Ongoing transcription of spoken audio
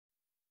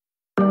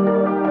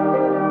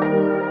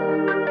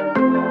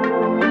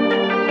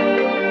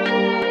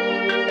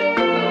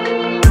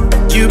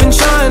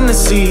to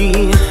see,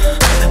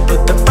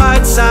 but the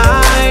bright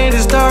side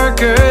is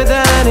darker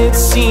than it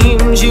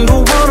seems. You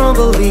don't wanna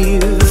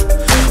believe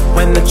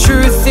when the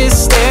truth is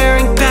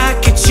staring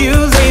back at you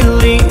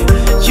lately.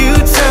 You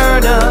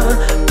turn a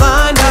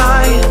blind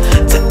eye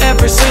to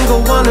every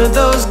single one of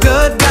those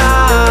good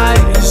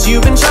guys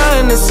you've been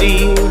trying to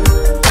see,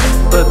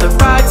 but the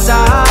bright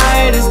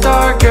side is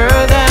darker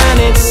than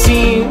it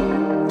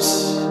seems.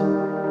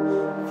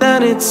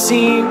 Than it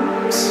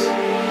seems.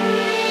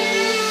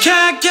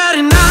 Can't get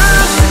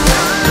enough.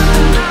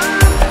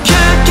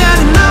 Can't get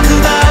enough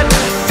of that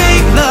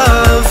fake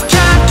love.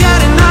 Can't get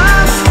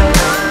enough.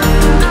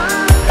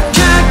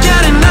 Can't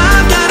get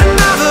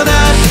enough of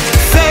that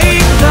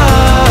fake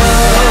love.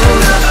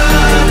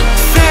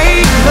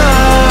 Fake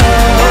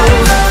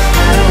love.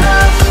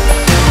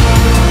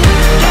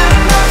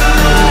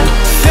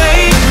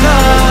 Fake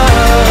love.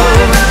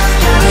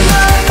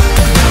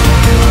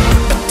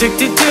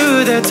 Addicted to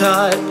their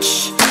touch,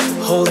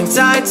 holding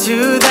tight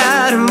to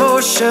that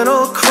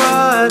emotional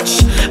crutch,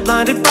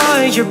 blinded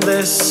by your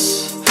bliss.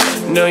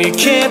 No, you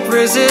can't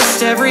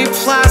resist every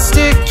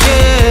plastic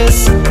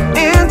kiss.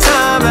 And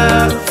time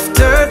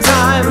after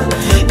time,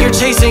 you're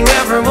chasing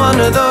every one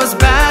of those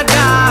bad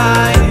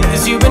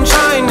guys you've been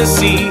trying to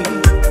see,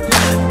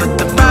 but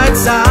the bright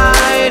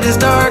side is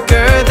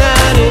darker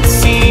than it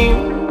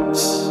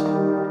seems.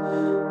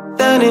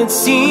 Than it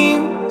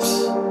seems.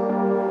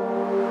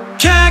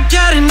 Can't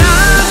get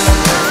enough.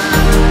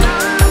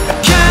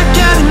 Can't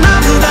get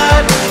enough of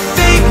that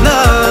fake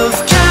love.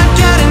 Can't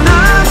get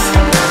enough.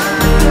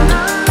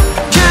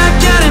 Can't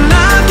get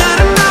enough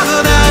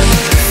of that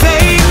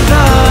fake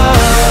love.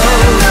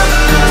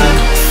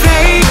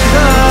 Fake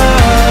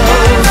love.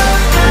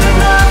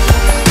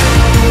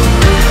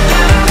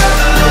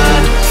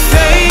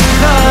 Fake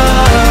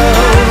love.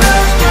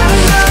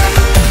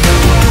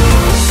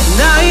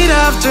 Night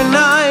after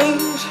night,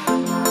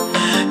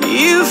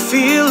 you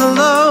feel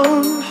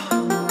alone.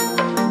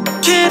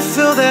 Can't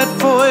fill that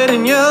void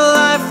in your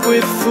life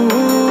with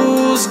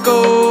fool's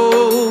gold.